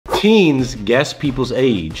teens guess people's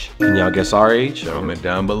age. Can y'all guess our age? Comment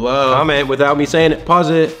down below. Comment without me saying it.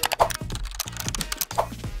 Pause it.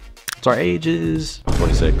 It's our ages.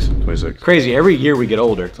 26. 26. Crazy, every year we get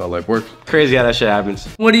older. That's how life works. Crazy how that shit happens.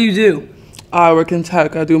 What do you do? I work in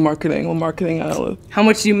tech. I do marketing. I'm a marketing analyst. How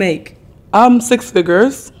much do you make? 6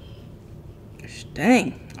 figures.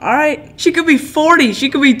 Dang. All right. She could be 40.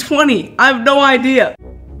 She could be 20. I have no idea.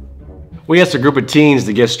 We asked a group of teens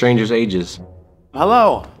to guess strangers' ages.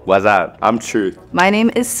 Hello. What's up? I'm Truth. My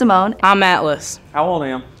name is Simone. I'm Atlas. How old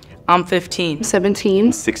am I? I'm 15.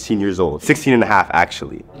 17. 16 years old. 16 and a half,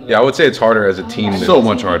 actually. Yeah, I would say it's harder as a teen. So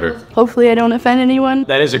much harder. Hopefully I don't offend anyone.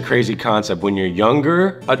 That is a crazy concept. When you're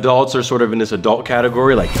younger, adults are sort of in this adult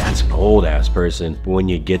category, like that's an old ass person. But when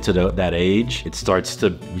you get to that age, you start to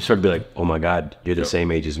be like, oh my God, you're the same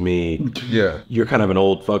age as me. Yeah. You're kind of an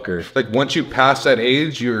old fucker. Like once you pass that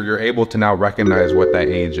age, you're able to now recognize what that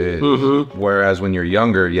age is. Whereas when you're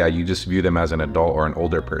younger, yeah, you just view them as an adult or an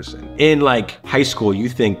older person. In like high school, you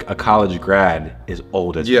think a college grad is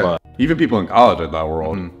old as fuck. Even people in college I thought were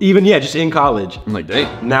old. Even, yeah, just in college. I'm like,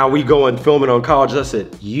 dang. Now we go and film it on college. That's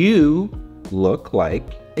it. You look like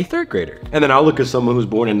a 3rd grader. And then I'll look at someone who's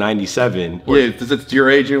born in 97. Yeah, it's your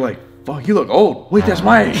age, you're like, fuck, you look old. Wait, that's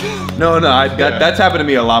my age. No, that's happened to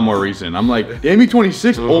me a lot more recent. I'm like, damn, you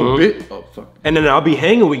 26, old bit. Oh, fuck. And then I'll be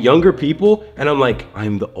hanging with younger people, and I'm like,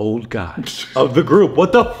 I'm the old guy of the group.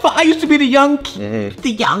 What the fuck? I used to be the young kid,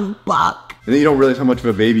 the young buck. And then you don't realize how much of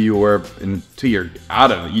a baby you were until you're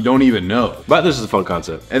out of it. You don't even know. But this is a fun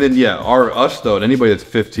concept. And then, yeah, us though, anybody that's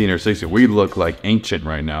 15 or 16, we look like ancient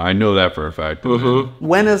right now. I know that for a fact.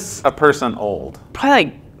 When is a person old? Probably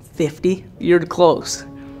like 50. You're close.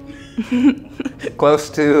 Close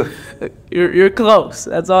to? You're close.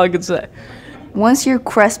 That's all I can say. Once you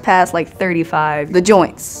crest past like 35, the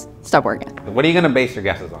joints stop working. What are you gonna base your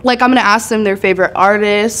guesses on? Like I'm gonna ask them their favorite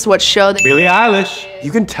artists, what show they— Billie Eilish.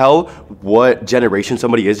 You can tell what generation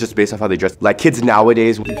somebody is just based off how they dress. Like kids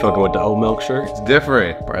nowadays. You fucking with the oat milk shirt? It's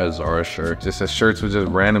different. Bro, a Zara shirt. Just says shirts with just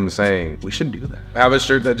random saying. We should do that. Have a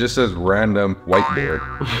shirt that just says random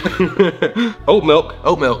whiteboard. Oat milk.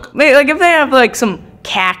 Oat milk. Like if they have like some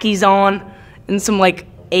khakis on and some like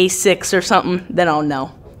Asics or something, then I'll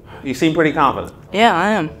know. You seem pretty confident. Yeah, I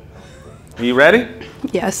am. Are you ready?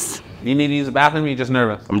 Yes. You need to use the bathroom, or you just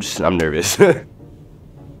nervous? I'm nervous.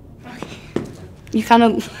 You kind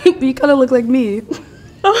of look like me.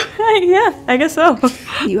 Oh, yeah, I guess so.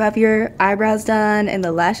 You have your eyebrows done and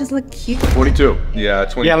the lashes look cute. 42. Yeah,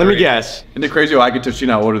 23. Yeah, let me guess. Isn't it crazy how I can tell she's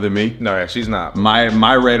not older than me? No, yeah, she's not.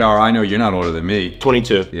 My radar, I know you're not older than me.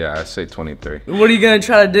 22. Yeah, I say 23. What are you gonna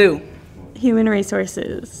try to do? Human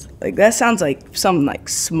resources. Like that sounds like something like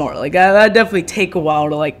smart. Like that'd definitely take a while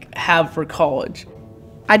to like have for college.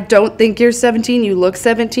 I don't think you're 17. You look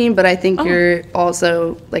 17, but I think you're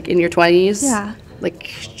also like in your 20s. Yeah.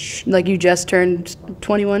 Like you just turned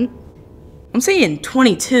 21. I'm saying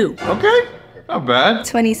 22. Okay, not bad.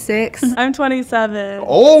 26. I'm 27.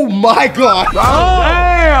 Oh my god!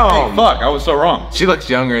 Damn! Hey, fuck, I was so wrong. She looks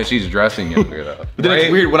younger and she's dressing younger though. But then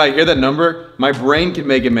it's weird, when I hear that number, my brain can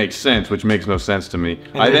make it make sense, which makes no sense to me.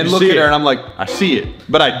 I then look at her and I'm like, I see it.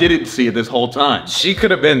 But I didn't see it this whole time. She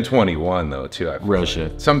could have been 21 though, too. Real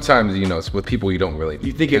shit. Sometimes, you know, it's with people you don't really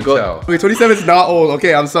You think it goes. Okay, 27 is not old.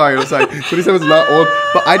 Okay, I'm sorry. 27 is not old.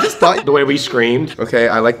 But I just thought. The way we screamed. Okay,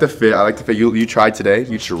 I like the fit. I like the fit. You tried today.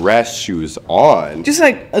 You Dress shoes on. Just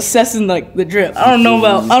like assessing like the drip. I don't know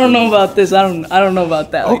about this. I don't know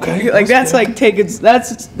about that. Like, Okay, Like that's like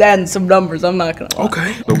that's adding some numbers. I'm not gonna lie.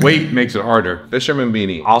 Okay. The weight makes it harder. Fisherman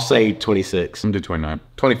beanie. I'll say 26. I'm do 29.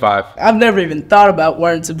 25. I've never even thought about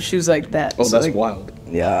wearing some shoes like that. Oh, So, that's like, wild.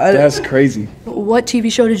 yeah. That's crazy. What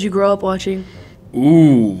TV show did you grow up watching?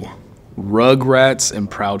 Ooh, Rugrats and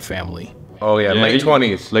Proud Family. Oh yeah, late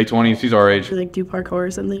 20s. Late 20s, she's our age. Like do parkour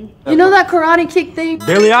or something. You know that karate kick thing?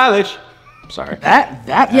 Billie Eilish. Sorry. That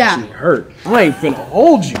Yeah. actually hurt. I ain't finna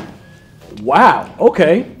hold you. Wow.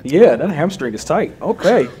 Okay. Yeah, that hamstring is tight.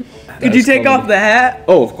 Okay. Could you take off the hat?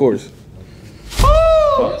 Oh, of course.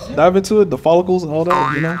 Dive into it, the follicles and all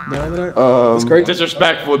that, you know? That. That's great.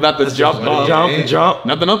 Disrespectful, not the jump. Jump.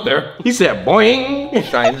 Nothing up there. He said boing.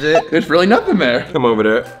 Shines it. There's really nothing there. Come over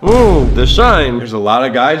there. Ooh, the shine. There's a lot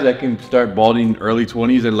of guys that can start balding early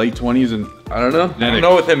 20s and late 20s, and I don't know. I don't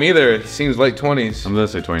know with him either. It seems late 20s. I'm gonna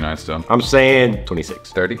say 29 still. I'm saying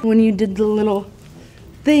 26. 30. When you did the little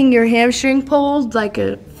thing, your hamstring pulled like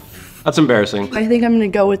a. That's embarrassing. I think I'm gonna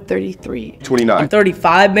go with 33. 29.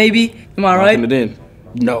 35 maybe. Am I right? Locking it in.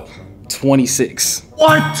 No. 26.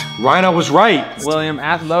 What? Rhino was right. William,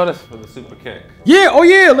 ask Lotus for the super kick. Yeah, oh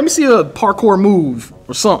yeah, let me see a parkour move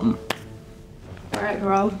or something. All right,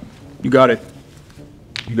 bro. You got it.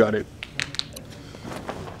 You got it.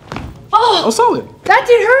 Oh, solid. That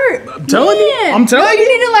did hurt. I'm telling you. I'm telling no, you.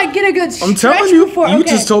 You need to like get a good stretch I'm telling you. before. You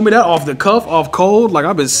just told me that off the cuff, off cold. Like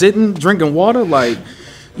I've been sitting, drinking water. Like,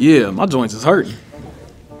 yeah, my joints is hurting.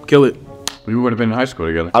 Kill it. We would have been in high school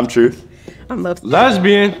together. I'm Truth. I'm love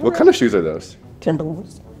Lesbian. What kind of shoes are those?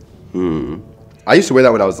 Timberlands. I used to wear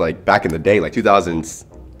that when I was like back in the day, like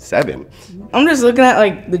 2007. I'm just looking at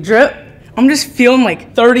like the drip. I'm just feeling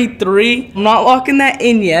like 33. I'm not locking that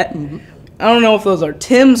in yet. I don't know if those are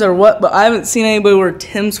Tims or what, but I haven't seen anybody wear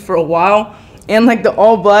Tims for a while. And like the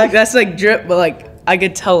all black, that's like drip, but like I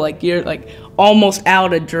could tell like you're like almost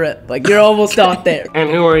out of drip. Like you're almost out there.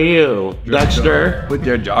 And who are you? Dexter? With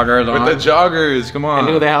your joggers on. With the joggers, come on. And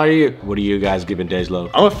who the hell are you? What are you guys giving Days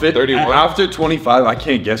Low? I'm a fit. 31. After 25, I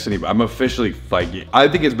can't guess anybody. I'm officially like, I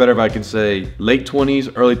think it's better if I can say late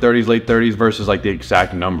 20s, early 30s, late 30s versus like the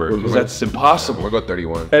exact number. Because that's impossible. We'll go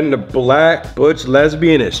 31. And the black butch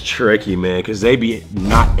lesbian is tricky, man, because they be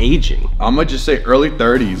not aging. I'm gonna just say early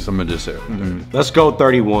 30s. I'm gonna just say. Let's go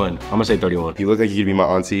 31. I'm gonna say 31. You look like you could be my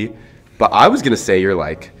auntie, but I was gonna say you're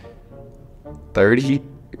like 30.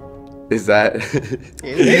 Is that?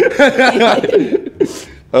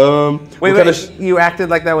 Wait, you acted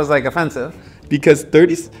like that was like offensive. Because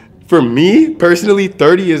 30, for me personally,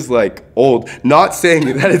 30 is like old. Not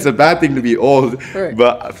saying that it's a bad thing to be old, Right.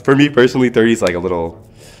 but for me personally, 30 is like a little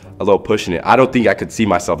pushing it. I don't think I could see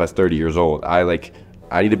myself as 30 years old. I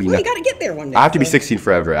need to be. You gotta get there one day. I have to be 16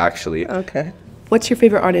 forever, actually. Okay. What's your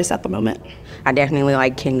favorite artist at the moment? I definitely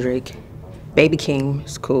like Kendrick. Baby King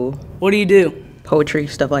is cool. What do you do? Poetry,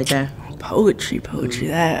 stuff like that. Poetry.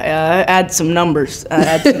 That add some numbers.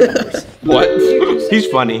 What? He's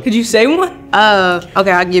funny. Could you say one?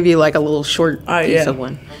 Okay, I'll give you like a little short piece of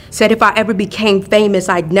one. Said if I ever became famous,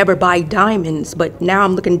 I'd never buy diamonds, but now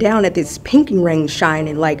I'm looking down at this pinky ring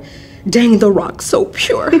shining like, dang, the rock's so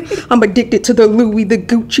pure. I'm addicted to the Louis, the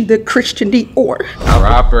Gucci, the Christian Dior.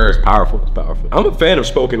 Rapper. It's powerful. It's powerful. I'm a fan of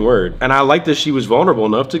spoken word, and I like that she was vulnerable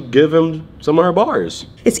enough to give him some of her bars.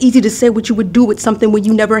 It's easy to say what you would do with something when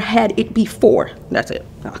you never had it before. That's it.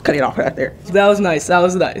 I'll cut it off right there. That was nice.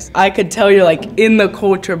 I could tell you're like in the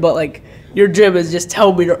culture, but like your drip is just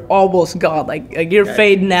tell me you're almost gone. Like you're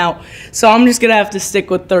fading out. So I'm just gonna have to stick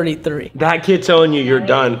with 33. That kid telling you you're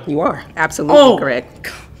done. You are absolutely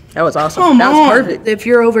correct. That was awesome. Come that was on. perfect. If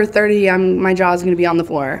you're over 30, my jaw's gonna be on the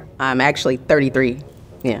floor. I'm actually 33.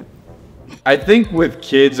 Yeah. I think with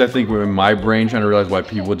kids, I think with my brain trying to realize why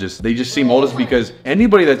people they just seem old is because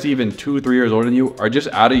anybody that's even 2 or 3 years older than you are just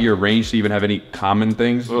out of your range to even have any common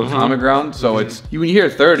things, common ground. So it's, when you hear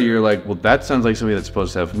 30, you're like, well, that sounds like somebody that's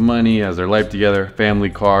supposed to have money, has their life together, family,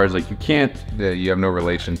 cars. Like you can't. Yeah, you have no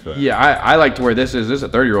relation to it. Yeah, I like to where this is a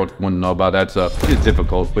 30-year-old wouldn't know about that stuff. It's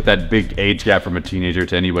difficult with that big age gap from a teenager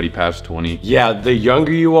to anybody past 20. Yeah, the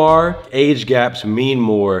younger you are, age gaps mean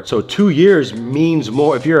more. So 2 years means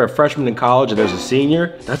more. If you're a freshman in college and there's a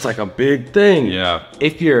senior, that's like a big thing. Yeah.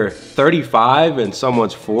 If you're 35 and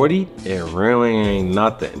someone's 40, it really ain't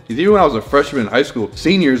nothing. Even when I was a freshman in high school,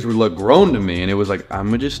 seniors would look grown to me, and it was like, I'm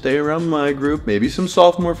gonna just stay around my group, maybe some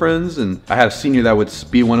sophomore friends. And I had a senior that would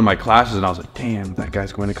be one of my classes, and I was like, damn, that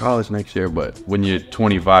guy's going to college next year. But when you're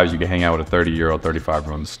 25, you can hang out with a 30-year-old,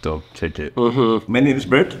 35-year-old and still kick it. My name is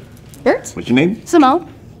Bert. Bert? What's your name?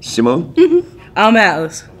 Simone. Simone. I'm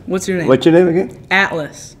Atlas. What's your name? What's your name again?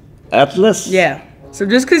 Atlas. Atlas. Yeah. So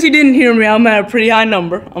just because you didn't hear me, I'm at a pretty high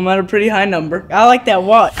number. I like that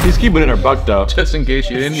watch. He's keeping it a buck though. Just in case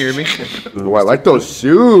you didn't hear me. Oh, I like those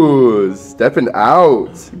shoes. Stepping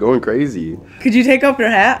out, going crazy. Could you take off your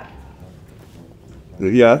hat?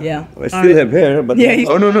 Yeah. Yeah. I still have hair, but Yeah.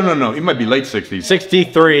 Oh, no. He might be late 60s.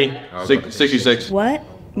 63. 66. What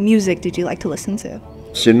music did you like to listen to?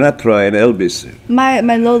 Sinatra and Elvis. My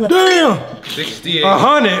Lola. Damn! 68.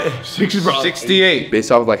 100. 68.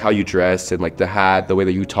 Based off of like how you dress and like the hat, the way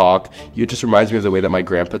that you talk, it just reminds me of the way that my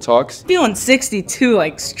grandpa talks. Feeling 62,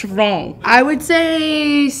 like strong. I would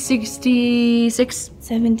say 66.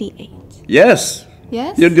 78. Yes.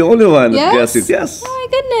 Yes? You're the only one that Yes? guesses yes. Oh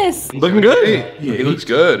my goodness. Looking good? Hey, he looks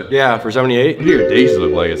good. Yeah, for 78. What do your days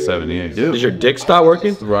look like at 78? Does your dick stop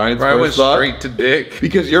working? Ryan's Ryan went first thought, straight to dick.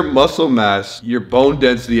 because your muscle mass, your bone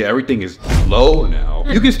density, everything is low now.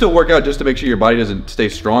 You can still work out just to make sure your body doesn't stay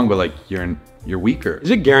strong, but like you're in you're weaker.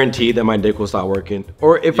 Is it guaranteed that my dick will stop working?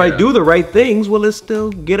 Or if I do the right things, will it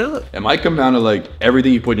still get up? It might come down to like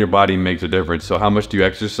everything you put in your body makes a difference. So how much do you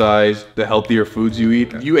exercise? The healthier foods you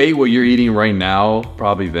eat. If you ate what you're eating right now,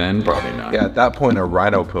 probably then, probably not. Yeah, at that point, a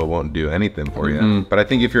Rhino pill won't do anything for you. But I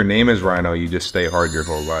think if your name is Rhino, you just stay hard your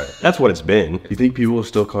whole life. That's what it's been. You think people will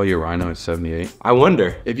still call you Rhino at 78? I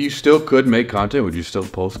wonder. If you still could make content, would you still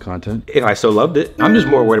post content? If I still loved it. I'm just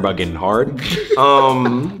more worried about getting hard.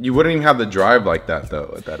 You wouldn't even have the drive like that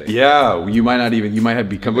though at that age. Yeah, you might not even, you might have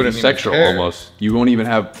become sexual almost. You won't even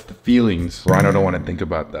have the feelings. Rhino don't want to think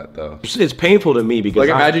about that though. It's painful to me because like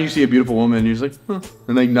imagine you see a beautiful woman and you're just like, huh,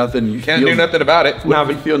 and like nothing. You Can't do nothing about it. Now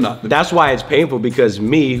you feel nothing. That's why it's painful because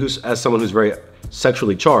me, as someone who's very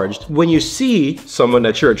sexually charged, when you see someone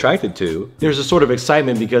that you're attracted to, there's a sort of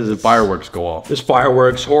excitement because the fireworks go off. There's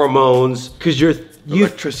fireworks, hormones, because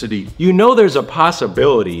electricity. You know there's a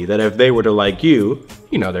possibility that if they were to like you,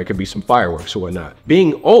 there could be some fireworks or whatnot.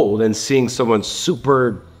 Being old and seeing someone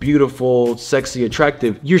super beautiful, sexy,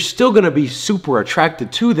 attractive, you're still gonna be super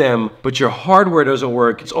attracted to them, but your hardware doesn't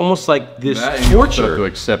work. It's almost like this torture. To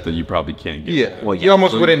accept that you probably can't get it. Well, you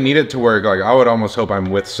almost wouldn't need it to work. Like, I would almost hope I'm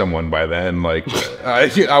with someone by then. Like,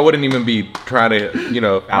 I wouldn't even be trying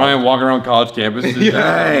to, I am walking around college campuses.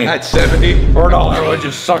 Hey, at 70, $4 would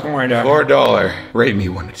just suck them right now. $4. Rate me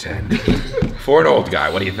 1 to 10. For an old guy,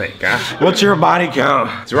 what do you think, huh? What's your body count?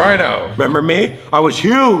 It's Rhino. Remember me? I was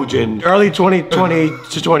huge in early 2020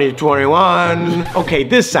 to 2021. Okay,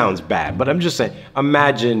 this sounds bad, but I'm just saying,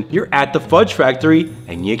 imagine you're at the fudge factory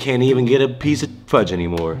and you can't even get a piece of fudge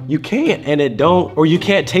anymore. You can't, and you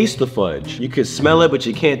can't taste the fudge. You can smell it, but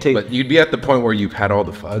you can't taste. But you'd be at the point where you've had all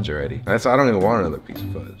the fudge already. I don't even want another piece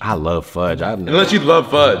of fudge. I love fudge. Unless you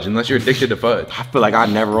love fudge, unless you're addicted to fudge. I feel like I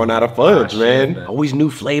never run out of fudge, man. Always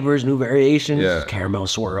new flavors, new variations. Yeah. Caramel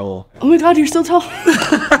swirl. Oh my God, you're still tall.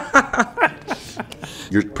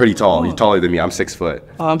 You're pretty tall. You're taller than me. I'm 6 foot.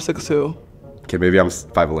 I'm 6'2". Okay, maybe I'm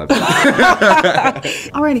 5'11".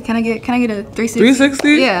 Alrighty, can I get a 360?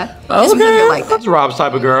 360? Yeah. Okay. That's Rob's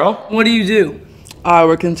type of girl. What do you do? I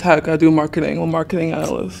work in tech. I do marketing. I'm a marketing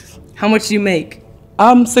analyst. How much do you make?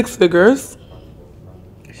 6 figures.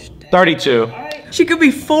 32. She could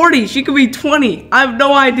be 40. She could be 20. I have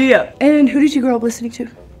no idea. And who did you grow up listening to?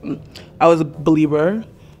 I was a believer,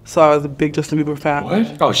 so I was a big Justin Bieber fan.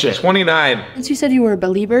 What? Oh shit. 29. Since you said you were a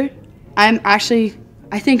believer, I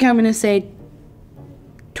think I'm gonna say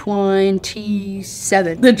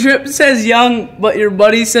 27. The drip says young, but your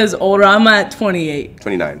buddy says older. I'm at 28.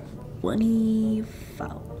 29.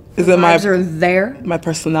 25. Is it my Vibes are there? my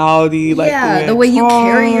personality? Like The way you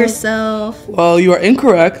carry talk? yourself. Well, you are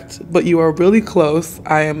incorrect, but you are really close.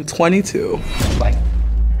 I am 22.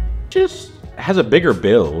 Just has a bigger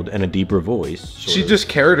build and a deeper voice. She just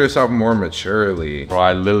carried herself more maturely. Bro,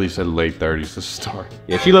 I literally said late 30s to start.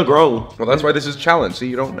 Yeah, she look grown. Well, that's why this is challenge. See,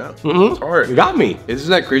 you don't know. Mm-hmm. It's hard. You got me.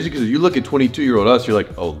 Isn't that crazy? Because if you look at 22-year-old us, you're like,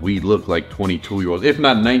 oh, we look like 22-year-olds. If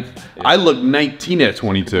not 19. I look 19 at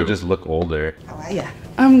 22. Just look older.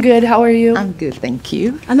 I'm good. How are you? I'm good, thank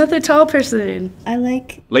you. Another tall person. I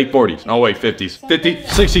like. Late 40s. Oh, wait, 50s. 50.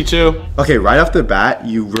 62. Okay, right off the bat,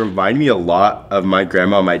 you remind me a lot of my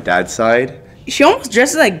grandma on my dad's side. She almost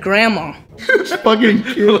dresses like grandma. Fucking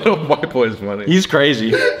cute. Little white boy's funny. He's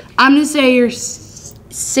crazy. I'm gonna say you're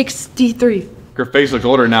 63. Her face looks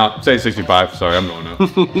older now. Say 65. Sorry, I'm going up.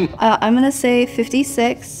 I'm gonna say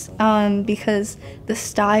 56. Because the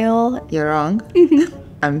style. You're wrong.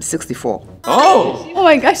 I'm 64. Oh! Oh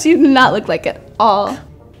my gosh, you do not look like it at all.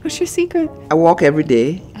 What's your secret? I walk every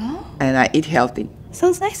day and I eat healthy.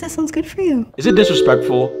 Sounds nice. That sounds good for you. Is it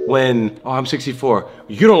disrespectful when, I'm 64,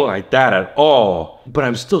 you don't look like that at all, but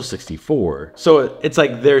I'm still 64? So it's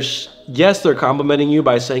like they're complimenting you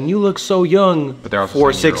by saying you look so young But they're also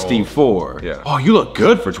for saying you're 64. Yeah. Oh, you look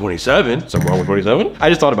good for 27. Something wrong with 27? I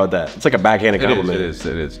just thought about that. It's like a backhanded compliment. It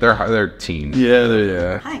is. They're teen.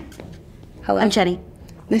 Yeah. Hi. Hello. I'm Jenny.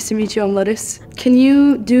 Nice to meet you. I'm Lotus. Can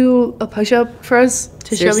you do a push-up for us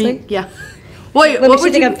to show Seriously? me? Yeah. Wait, Let what me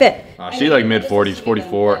would think you I'm fit. She like mid-40s,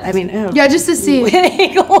 44. I mean, Yeah, just to see.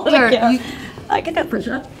 Sure. I can do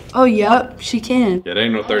push-up. Oh, yep, she can. Yeah, there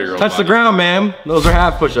ain't no 30-year-old. Touch the ground, ma'am. Those are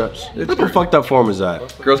half push-ups. What the fucked up form is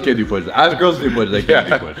that? Girls can't do push-ups. As girls do push-ups, they can't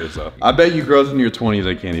do push-ups. So. I bet you girls in your 20s,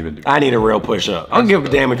 they can't even do I need a real push-up. I don't give a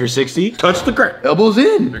damn if you're 60. Touch the ground. elbows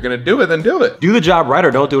in. If you're gonna do it, then do it. Do the job right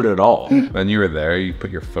or don't do it at all. Then you were there. You put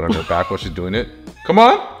your foot on her back while she's doing it. Come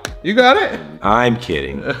on, you got it. I'm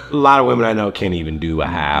kidding. A lot of women I know can't even do a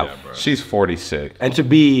half. She's 46. And to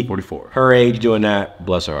be 44. her age doing that,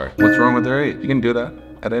 bless her heart. What's wrong with her age? You can do that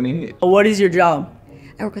at any age. What is your job?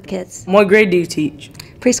 I work with kids. What grade do you teach?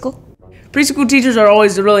 Preschool. preschool teachers are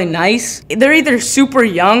always really nice. They're either super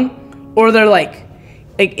young or they're like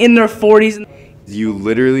in their 40s. You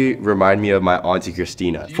literally remind me of my auntie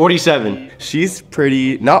Christina. 47. She's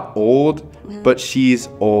pretty, not old, but she's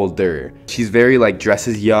older. She's very like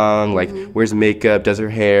dresses young, like wears makeup, does her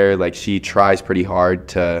hair, like she tries pretty hard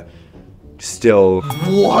to still.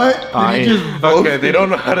 What? Okay, they don't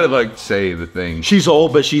know how to like say the thing. She's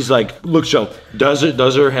old, but she's like looks young. Does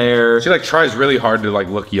her hair. She like tries really hard to like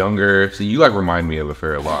look younger. So you like remind me of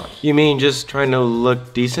her a lot. You mean just trying to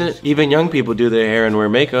look decent? Even young people do their hair and wear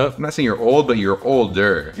makeup. I'm not saying you're old, but you're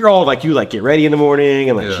older. You're old, like you like get ready in the morning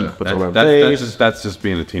and like she puts on her face. That's just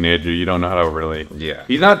being a teenager. You don't know how to really. Yeah.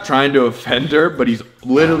 He's not trying to offend her, but he's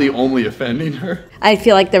literally only offending her. I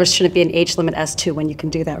feel like there shouldn't be an age limit as to when you can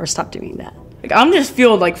do that or stop doing that. Like I'm just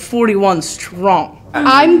feeling like 41 strong.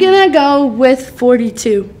 I'm gonna go with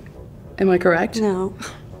 42. Am I correct? No.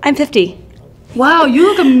 I'm 50. Wow, you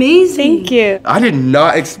look amazing. Thank you. I did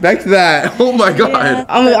not expect that. Oh my god.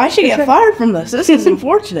 Yeah. I should get fired from this. This is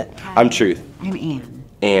unfortunate. I'm Truth. I'm Anne.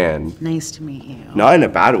 Anne. Nice to meet you. Not in a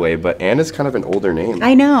bad way, but Anne is kind of an older name.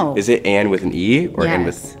 I know. Is it Anne with an E or Anne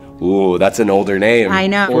Yes. with? Ooh, that's an older name. I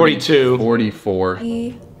know. 42. 44.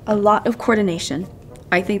 A lot of coordination.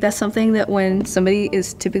 I think that's something that when somebody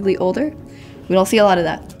is typically older, we don't see a lot of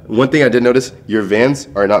that. One thing I did notice, your Vans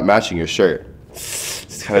are not matching your shirt.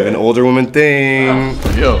 It's kind of an older woman thing.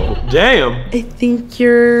 Yo. Damn. I think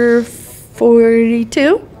you're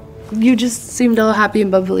 42. You just seemed all happy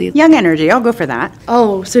and bubbly. Young energy. I'll go for that.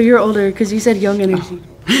 Oh, so you're older because you said young energy.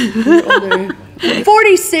 You're older.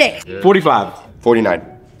 46. 45. 49.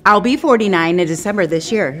 I'll be 49 in December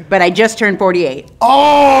this year, but I just turned 48.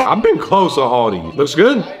 Oh, I've been close on Hardy. Looks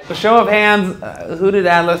good. So show of hands, who did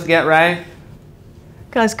Atlas get right?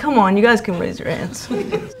 Guys, come on. You guys can raise your hands.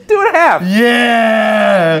 2.5.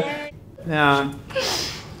 Yeah. Yeah.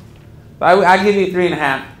 I give you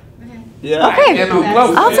 3.5. Yeah. Okay,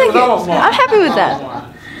 I'll I'll take it. I'm happy with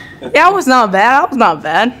that. Yeah, I was not bad. I was not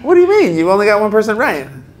bad. What do you mean? You've only got one person right.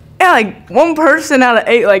 Yeah, like one person out of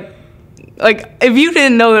 8. Like if you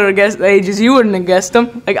didn't know they were guess ages, you wouldn't have guessed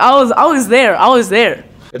them. Like I was there. I was there.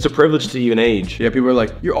 It's a privilege to even age. Yeah, people are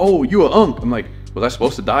like, you're old, you a unk. I'm like, was I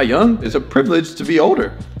supposed to die young? It's a privilege to be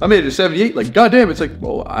older. I made it to 78, like, goddamn, it's like,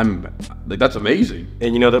 well, like, that's amazing.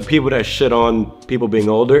 And you know, the people that shit on people being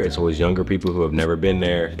older, it's always younger people who have never been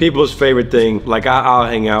there. People's favorite thing, like I'll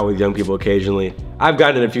hang out with young people occasionally. I've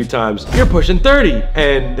gotten it a few times. You're pushing 30.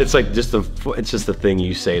 And it's like it's just the thing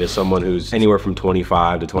you say to someone who's anywhere from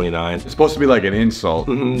 25 to 29. It's supposed to be like an insult.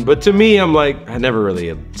 But to me, I'm like, I never really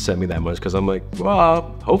upset me that much because I'm like,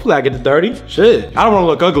 well, hopefully I get to 30. Shit. I don't want to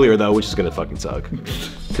look uglier though, which is gonna fucking suck.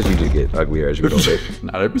 Because you do get uglier as you get older.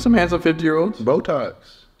 Nah, there'd be some handsome 50-year-olds. Botox.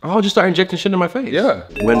 I'll just start injecting shit in my face. Yeah.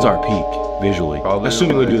 When's our peak visually? Probably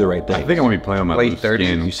Assuming we do the right thing. I think I'm gonna be playing on my late loose 30s.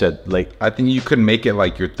 skin. You said late. I think you could make it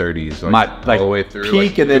like your 30s, like, Like all the way through. peak,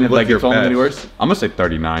 like, and then if look like your it's only best. any worse. I'm gonna say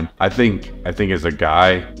 39. I think as a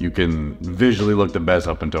guy, you can visually look the best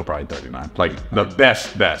up until probably 39. Like the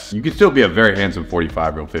best. You can still be a very handsome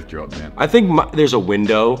 45-year-old, 50-year-old man. I think there's a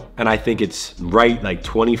window, and I think it's right like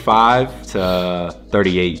 25 to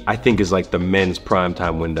 38. I think is like the men's prime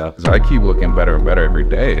time window. I keep looking better and better every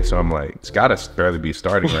day, so I'm like, it's gotta barely be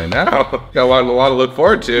starting right now. Got a lot to look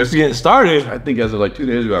forward to. It's getting started. I think as of like 2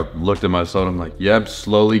 days ago, I looked at myself and I'm like, yeah, I'm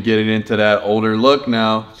slowly getting into that older look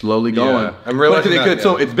now. Slowly going. Yeah, I'm realizing that,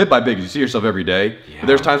 So it's bit by bit. You see yourself every day. But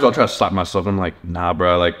there's times where I'll try to stop myself. And I'm like, nah,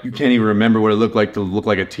 bro. Like you can't even remember what it looked like to look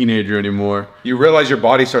like a teenager anymore. You realize your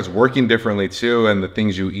body starts working differently too, and the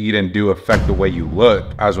things you eat and do affect the way you look.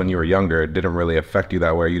 As when you were younger, it didn't really affect you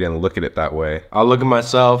that way. You didn't look at it that way. I'll look at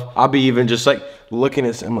myself. I'll be even just like looking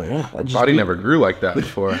at. I'm like, My body never grew like that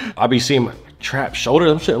before. I'll be seeing my trap shoulder.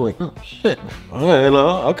 I'm shit. I'm like, oh shit.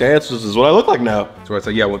 Okay, this is what I look like now. So it's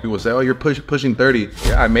like, yeah, when people say, oh, you're pushing 30.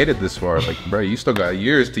 Yeah, I made it this far. Like, bro, you still got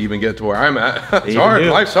years to even get to where I'm at. It's hard.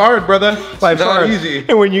 Life's hard, brother. Life's not easy.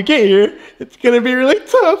 And when you get here, it's gonna be really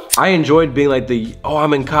tough. I enjoyed being like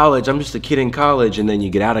I'm in college. I'm just a kid in college. And then you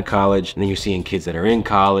get out of college, and then you're seeing kids that are in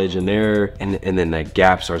college, and then that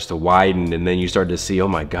gap starts to widen, and then you start to see, oh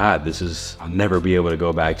my God, I'll never be able to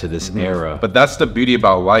go back to this era. But that's the beauty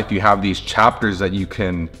about life. You have these chapters that you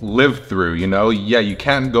can live through, you know? Yeah, you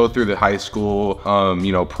can't go through the high school,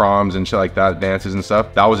 proms and shit like that, dances and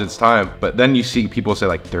stuff. That was its time. But then you see people say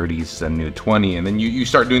like 30s and 20, and then you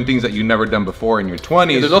start doing things that you never done before in your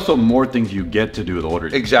 20s. Yeah, there's also more things you get to do with older.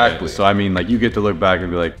 Exactly. So I mean, like you get to look back and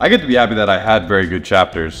be like, I get to be happy that I had very good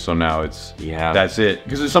chapters. So now that's it.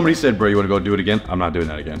 Because if somebody said, bro, you want to go do it again? I'm not doing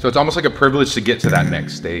that again. So it's almost like a privilege to get to that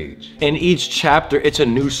next stage. In each chapter, it's a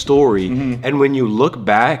new story. And when you look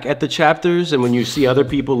back at the chapters, chapters, and when you see other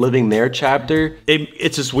people living their chapter,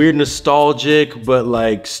 it's this weird nostalgic, but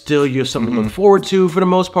like still you have something to look forward to for the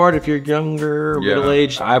most part if you're younger or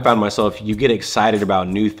middle-aged. I found myself, you get excited about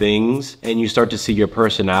new things and you start to see your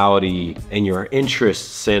personality and your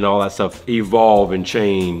interests and all that stuff evolve and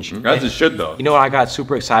change. As it should though. You know what, I got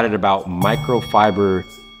super excited about microfiber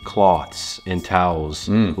cloths and towels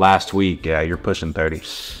last week. Yeah, you're pushing 30.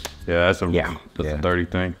 Yeah, that's a dirty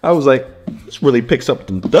thing. I was like, this really picks up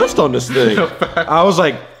the dust on this thing. I was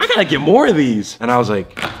like, I gotta get more of these. And I was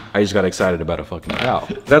like, I just got excited about a fucking cow.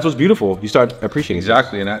 That's what's beautiful. You start appreciating it.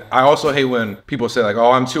 Exactly. And I also hate when people say like,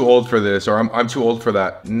 oh, I'm too old for this or I'm too old for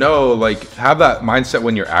that. No, like have that mindset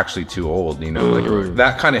when you're actually too old, you know, like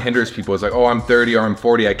that kind of hinders people. It's like, oh, I'm 30 or I'm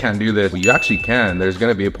 40, I can't do this. Well, you actually can. There's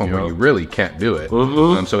gonna be a point where you really can't do it.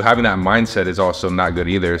 So having that mindset is also not good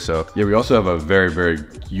either. So yeah, we also have a very, very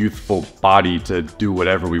youthful body to do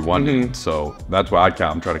whatever we want. So that's why I'm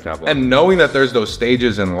trying to capitalize. And knowing that there's those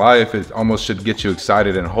stages in life, it almost should get you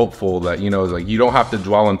excited and hopeful that, you know, it's like you don't have to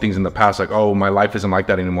dwell on things in the past like, oh, my life isn't like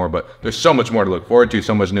that anymore. But there's so much more to look forward to,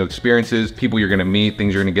 so much new experiences, people you're gonna meet,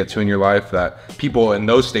 things you're gonna get to in your life that people in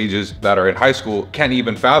those stages that are in high school can't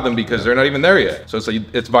even fathom because they're not even there yet. So it's like,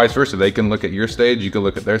 it's vice versa. They can look at your stage, you can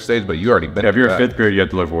look at their stage, but you already been. Yeah, if you're in 5th grade, you have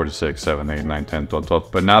to look forward to 6, 7, 8, 9, 10, 12,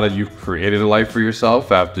 12. But now that you've created a life for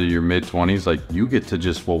yourself after your mid-20s, like you get to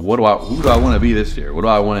just, well, who do I want to be this year? What do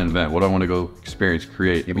I want to invent? What do I want to go experience,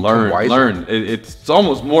 create, learn? It's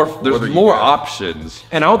almost more, there's more options.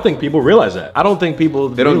 And I don't think people realize that. I don't think people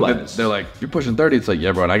realize. They're like, you're pushing 30. It's like,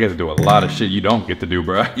 yeah, bro, and I get to do a lot of shit you don't get to do,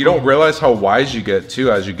 bro. You don't realize how wise you get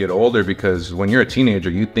too as you get older, because when you're a teenager,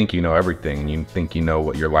 you think you know everything and you think you know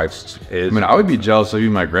what your life is. I mean, I would be jealous of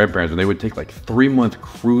even my grandparents when they would take like 3-month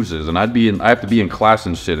cruises and I have to be in class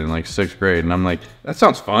and shit in like 6th grade. And I'm like, that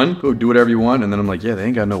sounds fun. Go do whatever you want. And then I'm like, yeah, they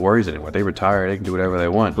ain't got no worries anymore. They retire, they can do whatever they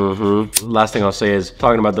want. Last thing I'll say is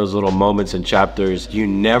talking about those little moments and chapters, you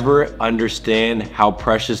never understand how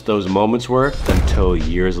precious those moments were until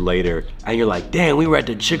years later. And you're like, damn, we were at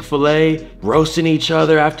the Chick-fil-A roasting each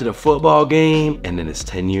other after the football game. And then it's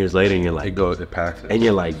 10 years later and you're like, it packs. And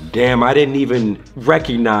you're like, damn, I didn't even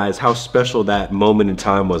recognize how special that moment in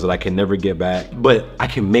time was that I can never get back. But I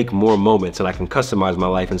can make more moments and I can customize my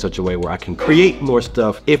life in such a way where I can create more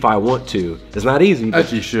stuff if I want to. It's not easy. But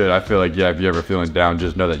as you should. I feel like, yeah, if you're ever feeling down,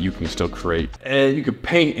 just know that you can still create. And you can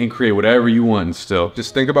paint and create whatever you want and still.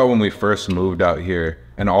 Just think about when we first moved out here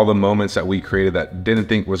and all the moments that we created that didn't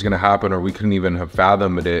think was gonna happen or we couldn't even have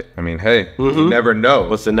fathomed it. I mean, hey, you never know.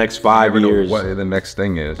 What's the next 5 years? What the next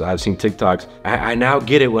thing is. I've seen TikToks. I now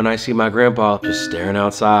get it when I see my grandpa just staring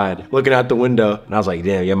outside, looking out the window. And I was like,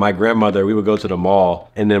 damn, yeah, my grandmother, we would go to the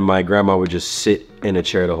mall and then my grandma would just sit in a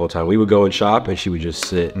chair the whole time. We would go and shop and she would just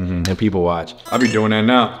sit and people watch. I'll be doing that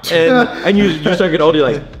now. And you start getting older,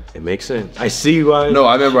 you're like, it makes sense. I see why. No,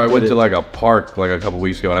 I remember I went to like a park like a couple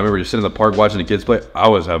weeks ago and I remember just sitting in the park watching the kids play. I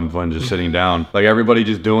was having fun just sitting down. Like everybody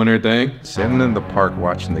just doing their thing. Sitting in the park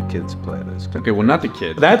watching the kids play. Okay, well not the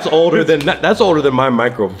kids. That's older than my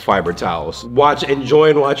microfiber towels.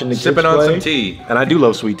 Enjoying watching the kids sipping on play. some tea. And I do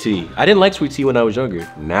love sweet tea. I didn't like sweet tea when I was younger.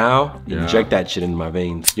 Now, inject that shit into my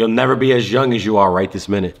veins. You'll never be as young as you are right this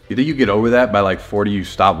minute. You think you get over that by like 40, you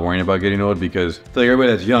stop worrying about getting old? Because I feel like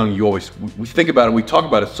everybody that's young, we think about it, we talk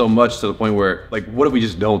about it so much to the point where like, what if we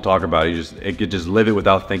just don't talk about it? You could just live it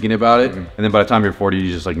without thinking about it. And then by the time you're 40,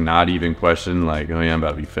 you just like not even question like, oh yeah, I'm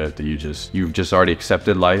about to be 50. You've just already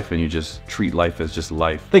accepted life and you just treat life as just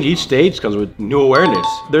life. I think each stage comes with new awareness.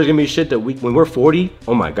 There's gonna be shit that when we're 40,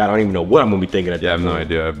 oh my God, I don't even know what I'm gonna be thinking at that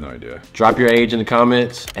point. I have no idea. Drop your age in the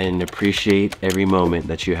comments and appreciate every moment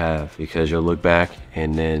that you have because you'll look back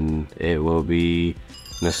and then it will be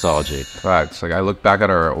nostalgic. Facts. Like I look back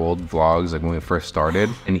at our old vlogs like when we first started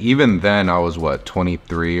and even then I was what,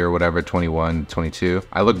 23 or whatever, 21, 22.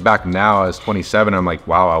 I look back now as 27, I'm like,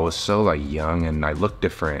 wow, I was so like young and I look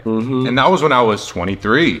different. And that was when I was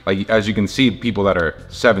 23. Like as you can see, people that are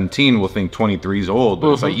 17 will think 23 is old,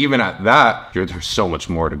 but it's like even at that, there's so much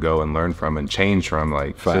more to go and learn from and change from.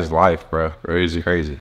 Like it's just life, bro. Crazy.